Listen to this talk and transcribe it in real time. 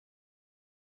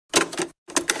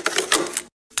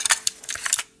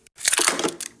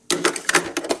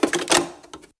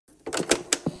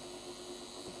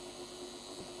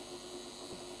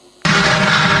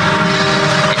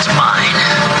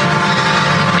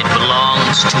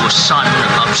belongs to a son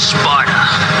of Sparta.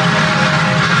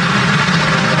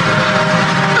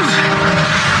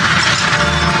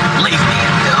 Leave me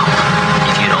and go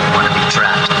if you don't want to be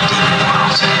trapped in the demon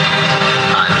world.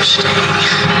 I'm staying.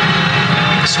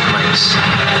 This place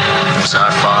was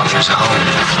our father's home.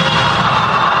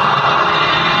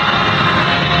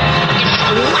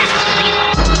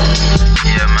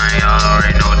 Yeah, man, y'all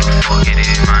already know what the fuck it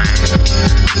is, man.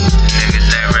 Niggas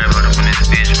that rap up in this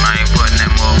bitch, man. Putting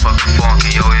that motherfucking funk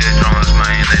in your eardrums,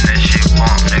 man. Letting that shit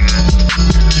pump, nigga.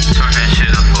 Turn that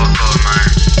shit the fuck up, man.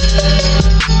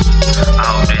 I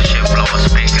hope this shit blow a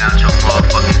speak out your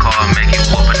motherfucking car and make you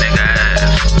whoop a nigga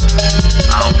ass.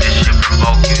 I hope this shit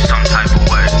provoke you some type of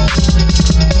way.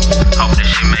 I hope this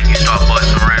shit make you start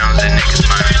busting rounds at niggas,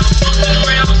 man.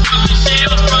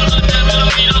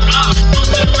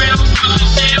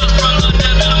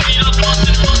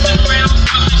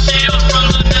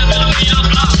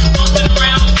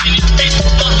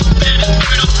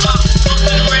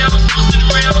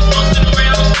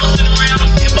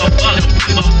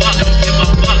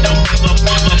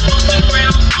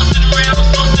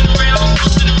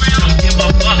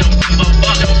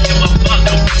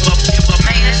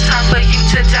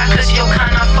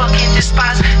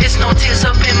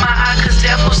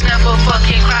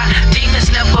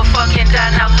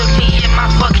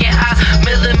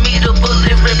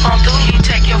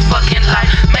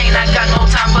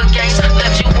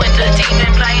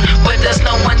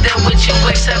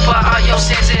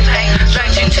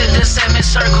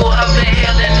 Circle up in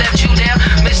hell and left you there.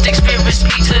 Mystic spirits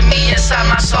speak to me inside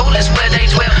my soul is where they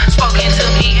dwell. Spoken to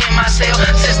me in my cell.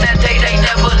 Since that day they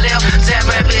never left. Zab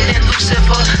Rabbit and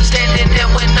Lucifer standing there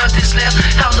when nothing's left.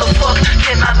 How the fuck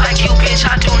can I like you, bitch?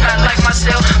 I do not like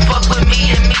myself. Fuck with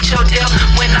me and meet your death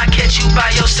when I catch you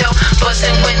by yourself.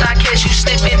 Buzzing when I catch you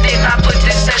slipping. Then I put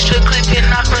this extra clip in.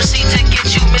 I proceed to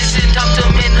get you missing. Dumped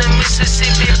them in the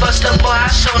Mississippi. Bust up, boy,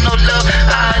 I show no love.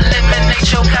 I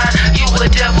eliminate your kind. You a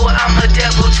devil, I'm a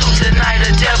devil too. Tonight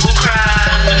a devil cry.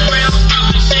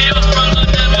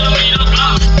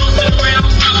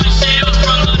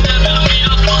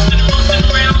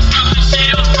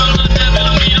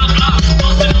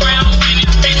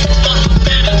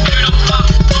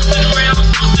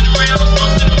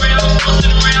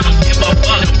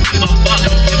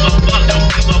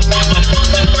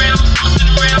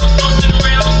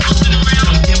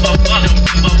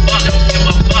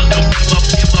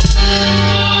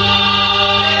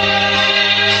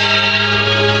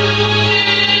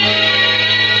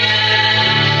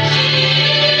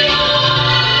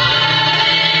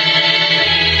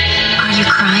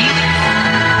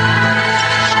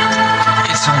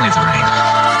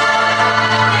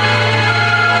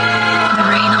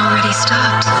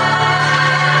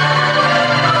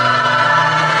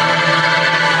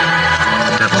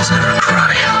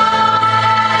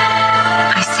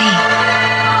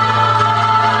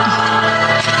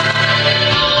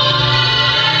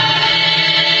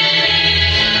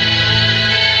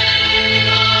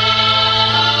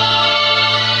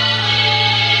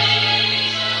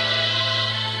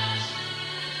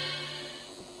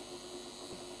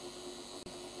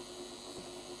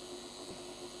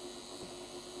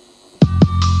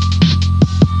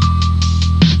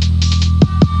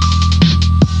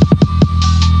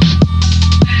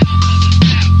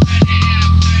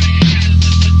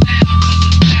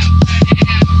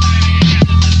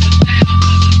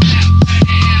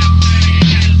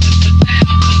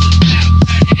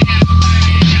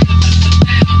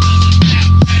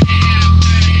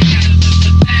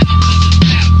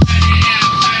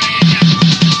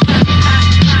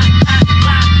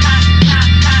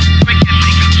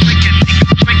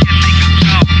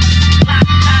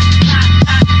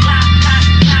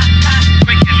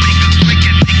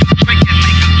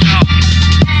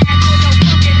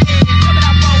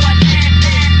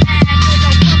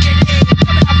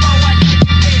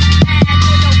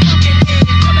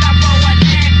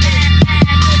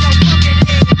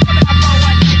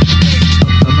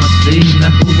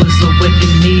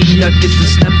 I get to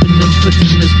snapping and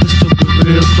putting this pistol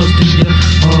real close to your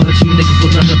heart. You niggas will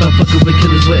learn about fucking with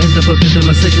killers. We'll end up a bit of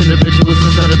my section of rituals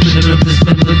inside a bit of this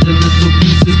man with the little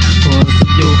pieces. Parts of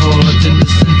your heart in the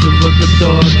center of the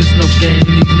dark. It's no game.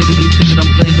 These niggas be thinking I'm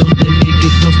playing. Don't let me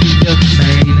get close to your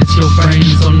man. It's your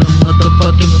brains on the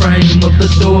motherfucking frame of the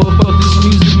door. Fuck this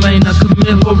music, man. I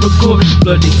commit or record.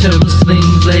 Bloody terror sling,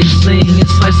 blade sling, and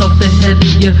slice off the head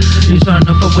of you. You trying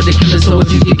to fuck with the killer, so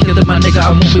if you get killed, my nigga, I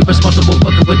won't be responsible.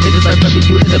 Fucking with niggas like brother,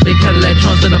 you in a big Cadillac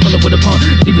trunk, then I pull up with a pump.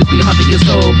 Demons be haunting your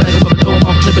soul, back up, throw them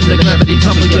off, flipping the gravity,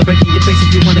 tumble. You're breaking your face if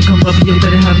you wanna come rub. You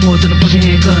better have more than a fucking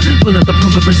handgun. Pull up the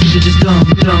pump, procedure just dumb,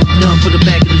 dumb, dumb. Put it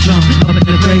back in the drum. I'm in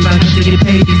the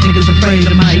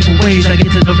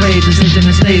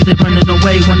slaves, they running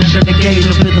away when I turn the gauge.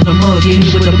 I'm filling the mug, yeah,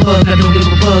 with the bug. I don't give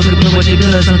a fuck, look at what she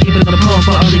does. I'm keeping the pump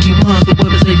for all of you punks. The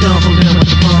workers they dumb, hold down with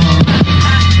the pump.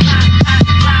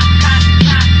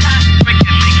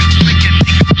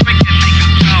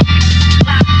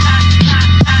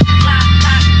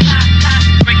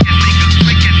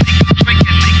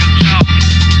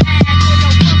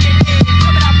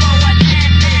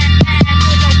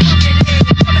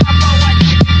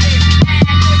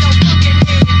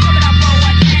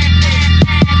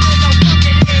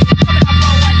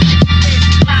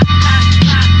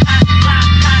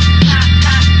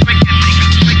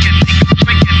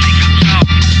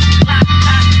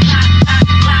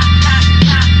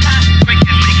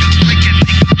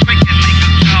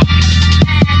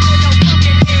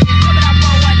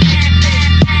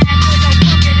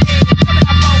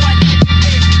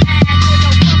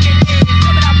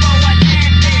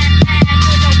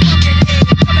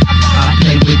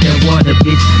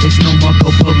 It's no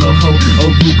Marco Polo ho.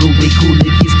 Oh, Google, we cooler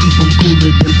kids, keep them cooler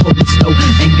than polar snow.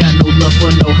 Ain't got no love for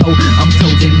no hoe. I'm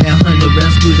toting that 100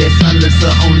 rounds through that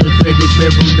silencer on the threaded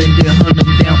barrel and then hunt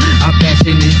them down. Our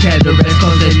passion is cataracts,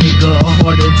 cause that nigga a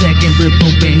heart attack and rip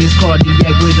open his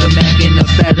cardiac with a Mac and a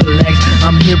battle axe.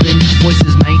 I'm hearing these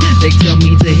voices, man. They tell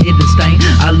me to hit the stain.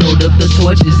 I load up the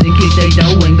torches and kick they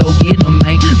dough and go get them,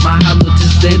 man. My hollow to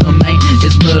stay them, man.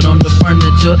 It's blood on the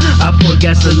furniture. I pour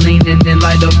gasoline and then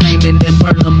light a flame and then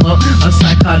burn them up. A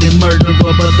psychotic murderer,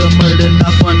 but the murder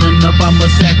not fun enough. I'ma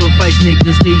sacrifice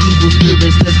niggas to evil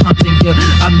spirits that's haunting you.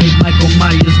 I make Michael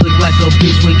Myers look like a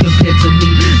bitch when compared to me.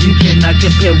 You cannot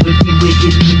compare with me with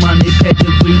your demonic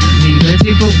pedigree. Me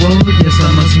ready for war, yes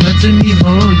I must murder me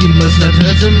ho. You must not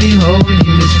hurt me ho. Me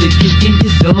Mr. Kicking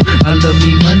your door. I love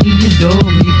me money and dough.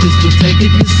 Me pistol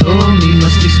taking your soul. Me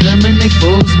must exterminate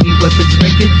foes. Me weapons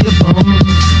breaking your bones.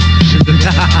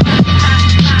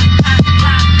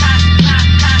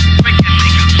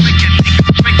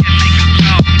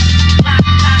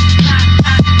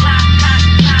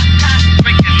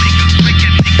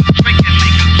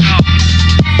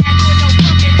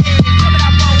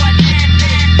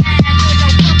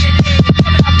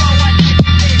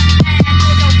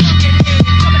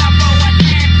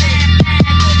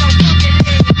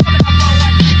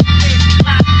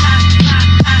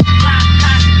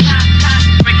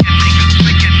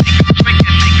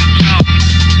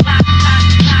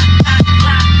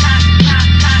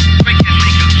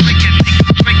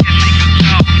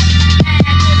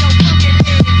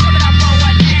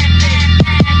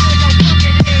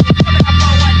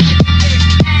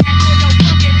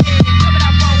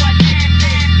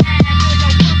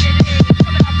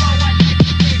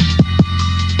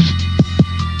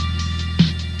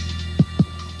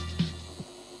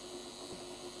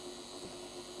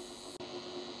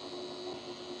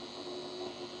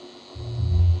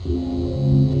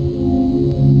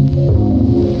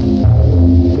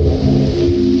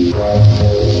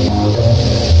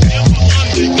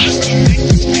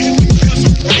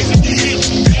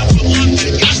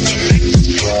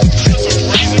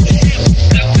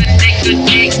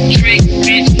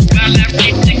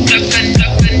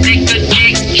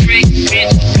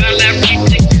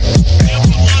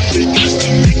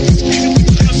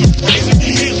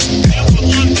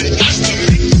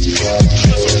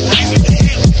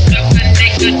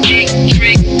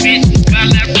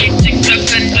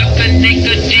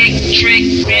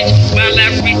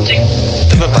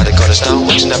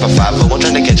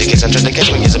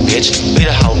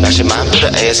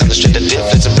 On the street, the dip,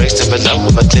 flits and breaks, tipping up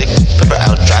with my dick. Pepper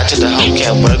out dry to the hoe,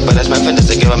 can't work, but that's my friend.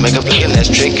 Doesn't give her makeup looking less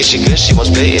trick. Is she good? She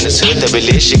won't split in this hood that we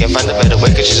live. She can find a better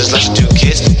way, cause she just lost 2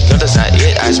 kids. Girl, that's not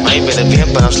it. I might be the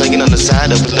pimp, but I'm slinging on the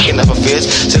side of it, looking up for fears.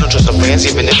 Still don't trust no friends,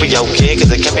 even if we okay, cause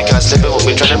they can't be caught slipping when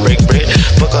we try to break bread.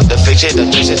 Book on the fake shit,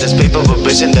 I'm chasing this paper, but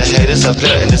bitching the haters are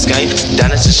clear in this game.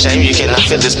 Down it's a shame, you cannot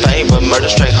feel this pain, but murder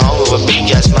straight home with a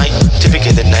big ass mic.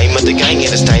 Typically the name of the gang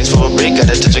and the stains for a brick.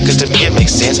 Gotta touch it, cause to me it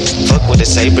makes sense. Fuck what they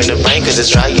say, bring the rain, cause it's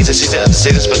dry. It's a season of the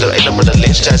cities, but there ain't no brother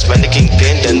lynch. Try to spend the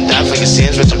kingpin, then die for your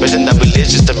sins. Resurrecting that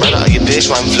religious, the murder of your bitch.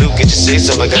 Swine flu, get you sick,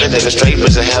 so I gotta demonstrate.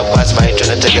 Prison hell, watch my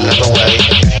trying to take your life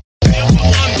away.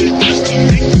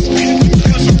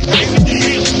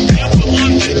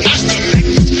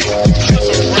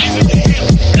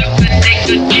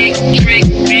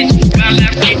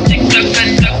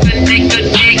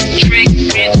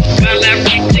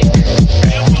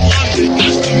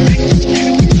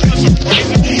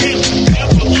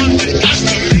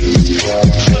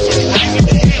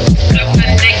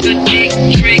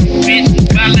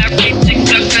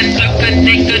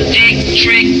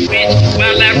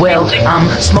 Well,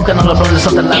 I'm smoking smoking on the blunt is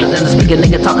something louder than the speaker.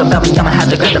 Nigga talk about me, I'ma have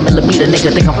to grab the millimeter. Nigga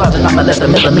think I'm flopping, I'ma let the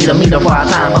millimeter meter for our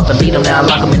time. Off the beat him, now I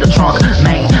lock him in the trunk.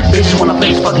 Man, bitches wanna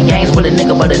play these fucking games with a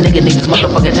nigga, but a nigga needs his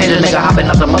motherfucking change. A nigga hopping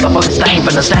off the motherfucking stain,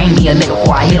 finna stain me a nigga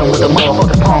before I hit him with a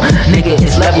motherfucking pump. Nigga,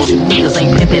 it's levels, you niggas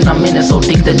ain't pimpin'. I'm in it so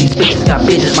deep that these bitches got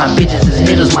bitches. My bitches is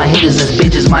hitters, my hitters is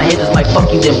bitches. My hitters like fuck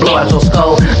you, then blow out your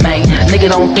skull. Man, nigga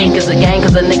don't think it's a game,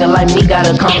 cause a nigga like me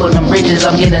gotta come with them riches.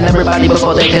 I'm getting everybody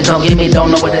before they can come get me.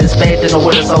 Don't know what to expect, they know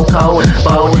what it's so cold.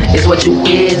 But it's what you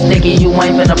is, nigga, you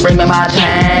ain't finna bring me my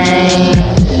chain.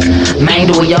 Man,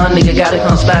 to a young nigga gotta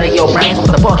come spout of your brains.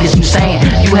 What the fuck is you saying?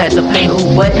 You had to pay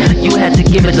who what? You had to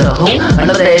give it to who?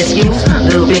 Another excuse?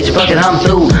 Little bitch, fuck it, I'm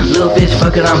through. Little bitch,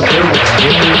 fuck it, I'm through.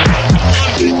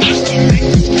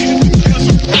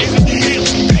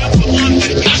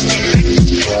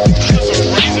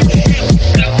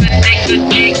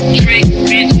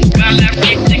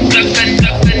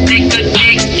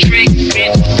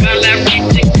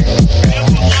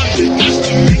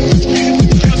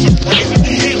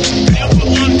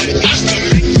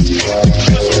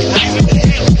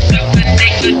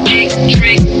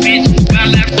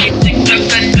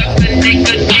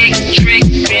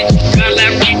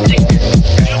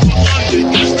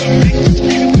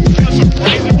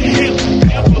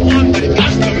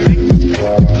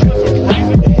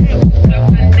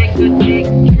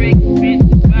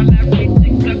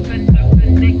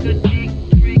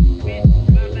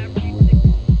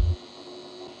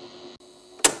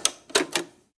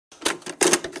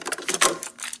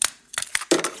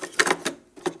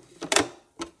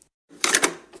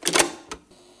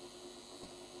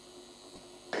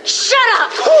 Shut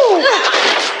up!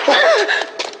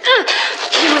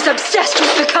 He was obsessed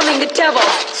with becoming the devil.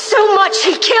 So much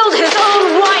he killed his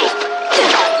own wife.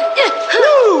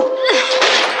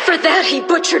 For that he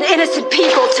butchered innocent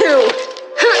people too.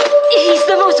 He's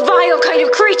the most vile kind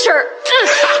of creature.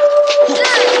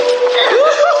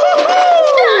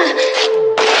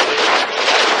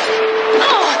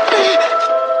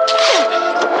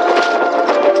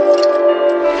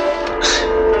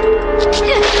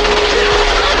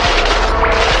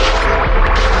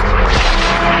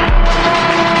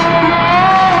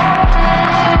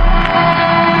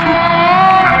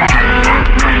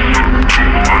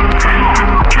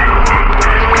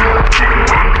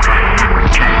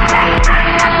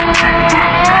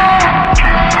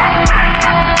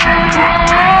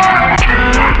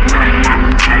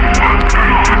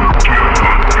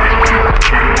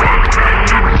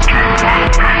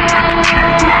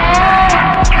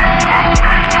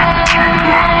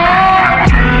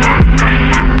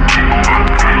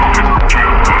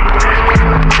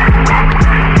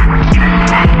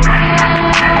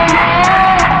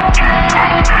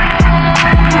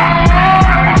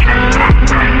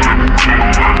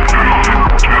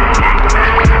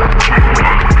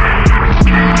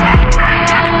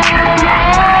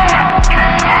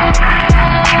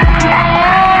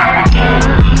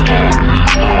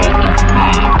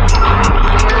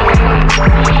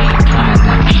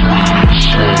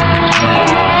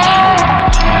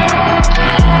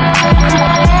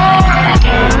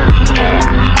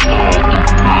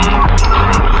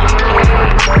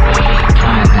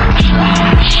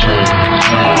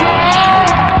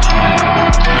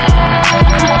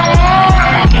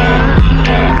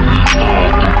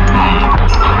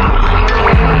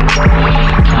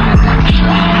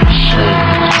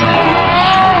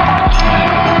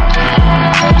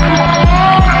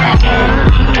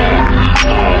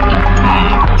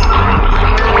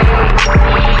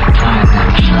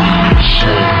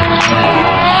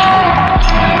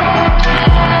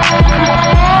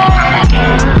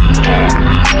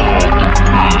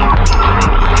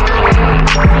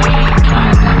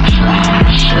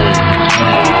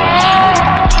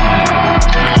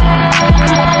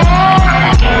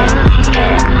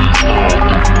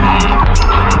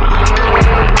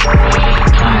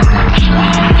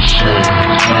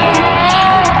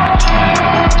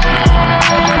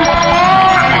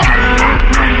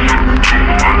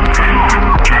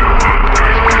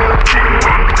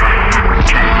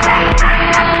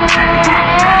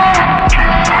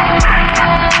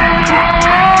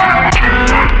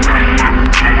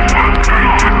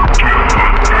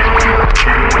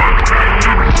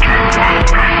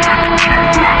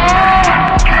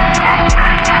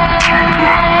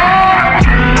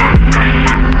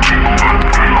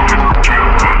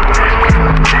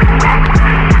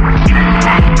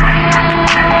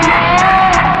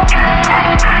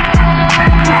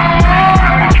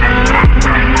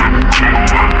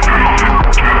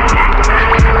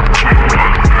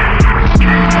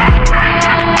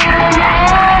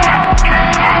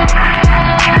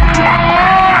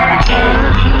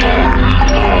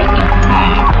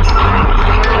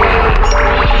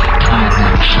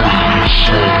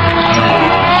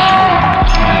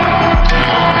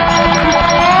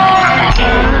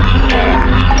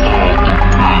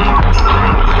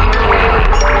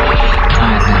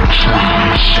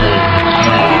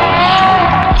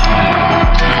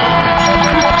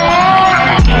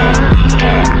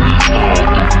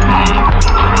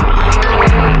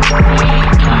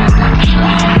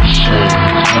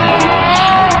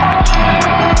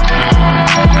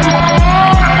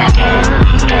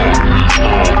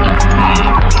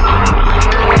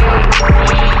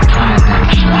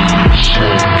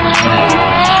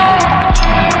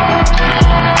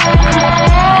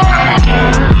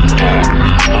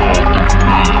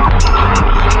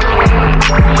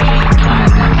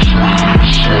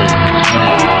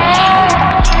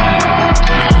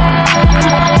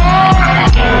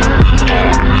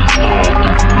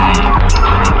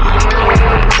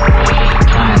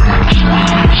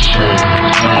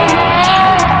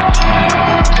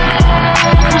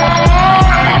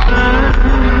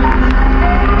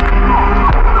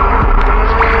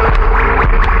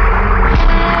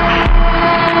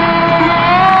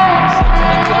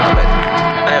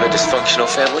 dysfunctional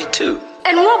family too.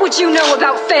 And what would you know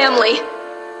about family?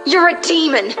 You're a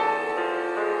demon.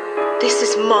 This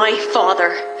is my father.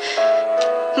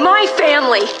 My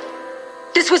family.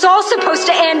 This was all supposed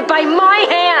to end by my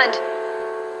hand.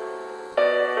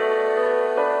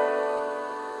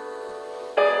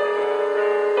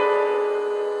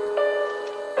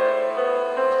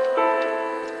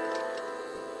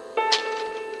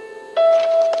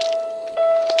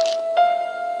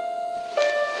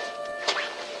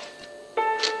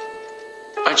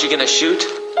 Aren't you gonna shoot?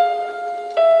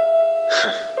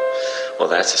 Well,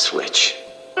 that's a switch.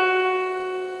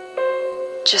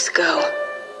 Just go.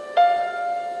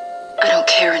 I don't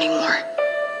care anymore.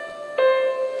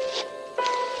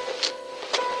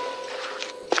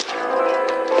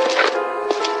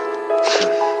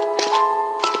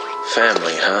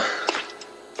 Family, huh?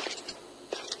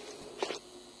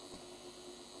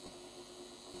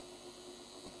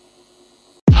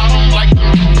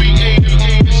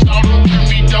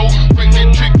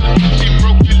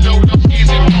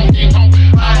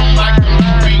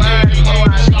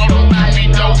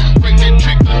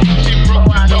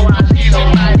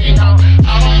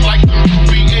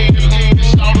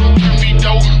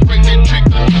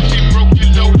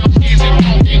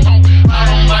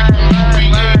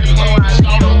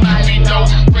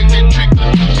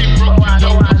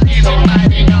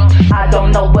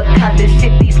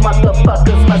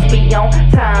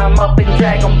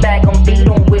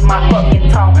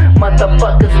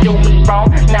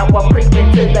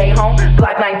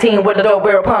 With the door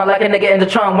whereupon like a nigga in the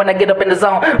trunk when I get up in the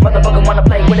zone. Motherfucker wanna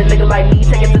play with a nigga like me,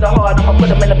 take it to the heart, I'ma put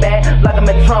him in the bag. Like I'm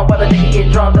in the trunk while the nigga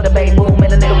get drunk, let the bass boom in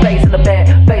the nigga face in the back.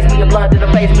 Face me the blunt, then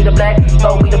the face me the black.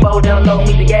 Throw me the bow, then load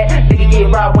me the gat. Nigga get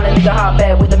robbed when a nigga hop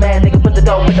back with the man. Nigga put the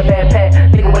dope in the bad pack.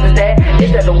 Nigga what is that?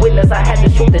 Is that the witness? I had to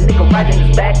shoot the nigga right in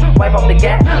his back. Wipe off the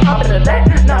gat, hop into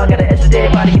that. Now I got an extra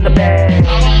dead body in the bag.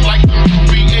 I don't like the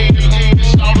bring that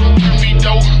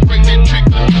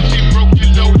trigger, they broke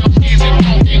your load up, easy,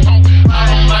 home. I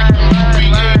don't like the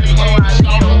bring that trigger,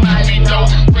 they broke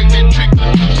your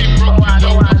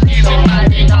load up, easy,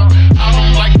 home. I don't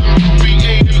like the bring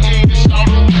that trigger,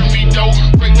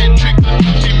 bring that trigger,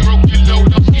 they broke your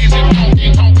load up, easy,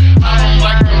 home. I don't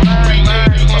like the bring that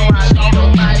trigger,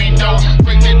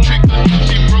 bring that trigger,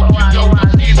 they broke your load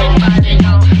up, easy,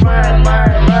 home.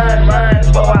 Run,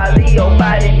 before I leave your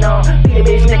body numb. Beat a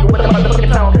bitch nigga with a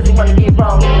motherfucking tongue, cause he wanna get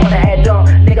wrong, he wanna act dumb.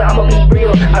 Nigga, I'ma be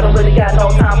real, I don't really got no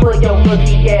time for your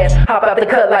rookie ass. Hop out the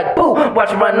cut like boo, watch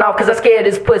him run off cause I scared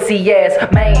his pussy ass.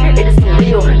 Man, it is too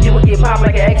real, you will get popped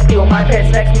like an X-Pill. My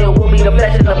pet's next meal will be the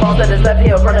flesh and the bones that is left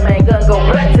here. Run a man gun, go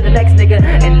back to the next nigga.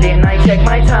 And then I check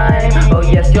my time, oh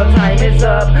yes, your time is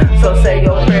up. So say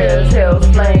your prayers, hell's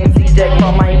flames, eject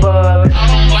from my bug. I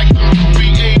don't like the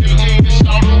bring that trigger,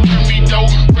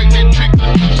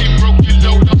 they broke your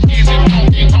load up, easy,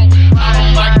 home. I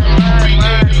don't like the bring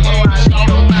that trigger, they broke your load up,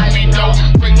 easy, home. I don't like the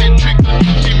bring that trigger,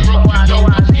 they broke your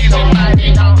load up, easy,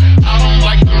 home. I don't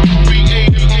like the bring that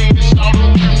trigger,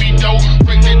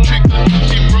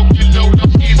 they broke your load up,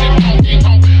 easy,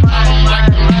 home.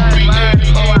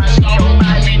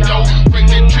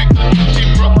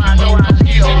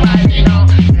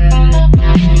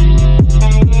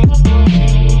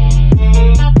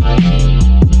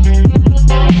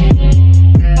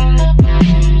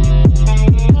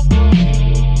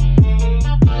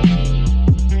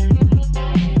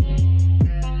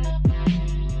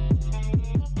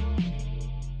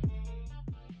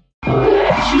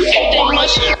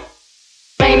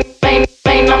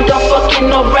 I'm done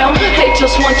fucking around. They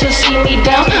just want to see me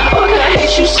down. Fuck, I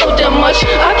hate you so damn much.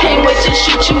 I can't wait to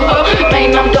shoot you up.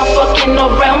 Man, I'm done fucking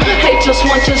around. They just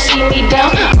want to see me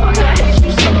down. Fuck, I hate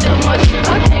you so damn much.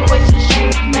 I can't wait to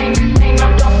shoot you. Man,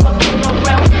 I'm done fucking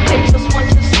around. They just want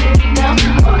to see me down.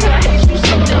 Fuck, I hate you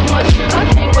so damn much. I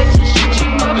can't wait to shoot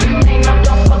you up. Man, I'm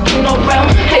done fucking around.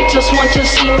 They just want to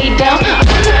see me down.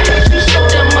 Fuck, I hate you so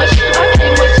damn much. I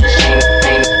can't wait to shoot you.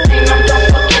 Man, I'm done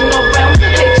fucking around.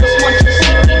 They just want to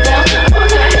see me down.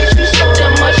 Fuck, I hate you so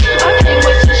damn much. I can't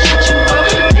wait to shoot you up.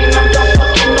 Man, I'm done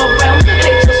fucking around.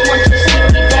 They just want to see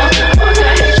me down. Fuck,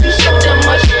 I hate you so damn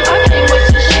much. I can't wait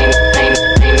to shoot you.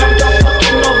 Man, I'm done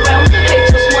fucking around. They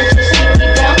just want to see me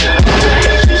down. Fuck, I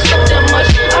hate you so damn much.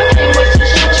 I can't wait to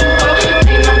shoot you up.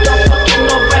 Man, I'm done fucking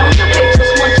around. They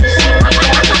just want to see me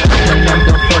down. When I'm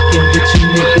done fucking with you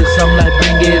niggas, I'm like,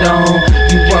 bring it on.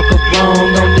 You walk up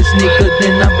wrong on this nigga,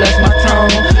 then I bless my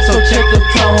tone. So check the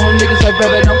tone, niggas like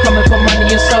rabbit, I'm coming for money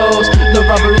and souls. The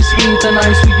robbery's sweet, and I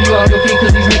ain't sweep you off your feet,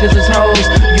 cause these niggas is hoes.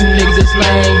 You niggas is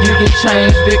lame, you get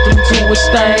changed, victim to a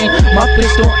stain. My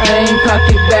pistol aim, cock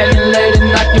it back and let it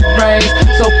knock your brains.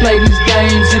 So so play these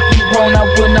games. If you won't, I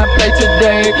will not play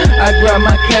today. I grab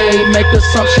my K, make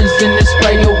assumptions, then it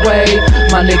spray away.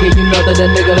 My nigga, you know that the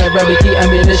nigga that rap me keep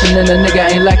ammunition, and the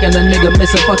nigga ain't lacking. The nigga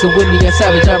missing, fucking with me and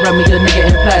savage. I rap me a nigga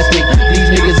in plastic. These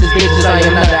niggas is bitches, I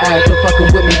am not an actor. Fucking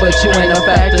with me, but you ain't a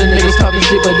factor. Niggas talking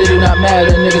shit, but they do not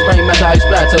matter. Niggas bring matter, I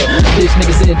splatter. Bitch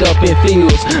niggas end up in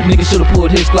fields. Niggas should've pulled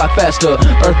his Glock faster.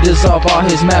 Earth dissolve all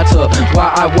his matter.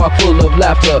 While I walk full of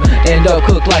laughter, end up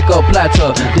cooked like a platter.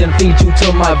 Then feed you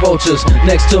to my vultures,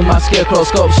 next to my scarecrow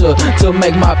sculpture, to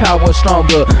make my power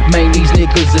stronger. Man, these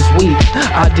niggas is weak.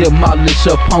 I demolish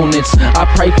opponents. I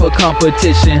pray for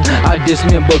competition. I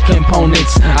dismember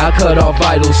components. I cut off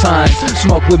vital signs.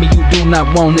 Smoke with me, you do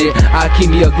not want it. I keep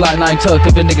me a Glock 9 tucked.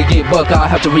 If a nigga get buck, I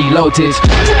have to reload it.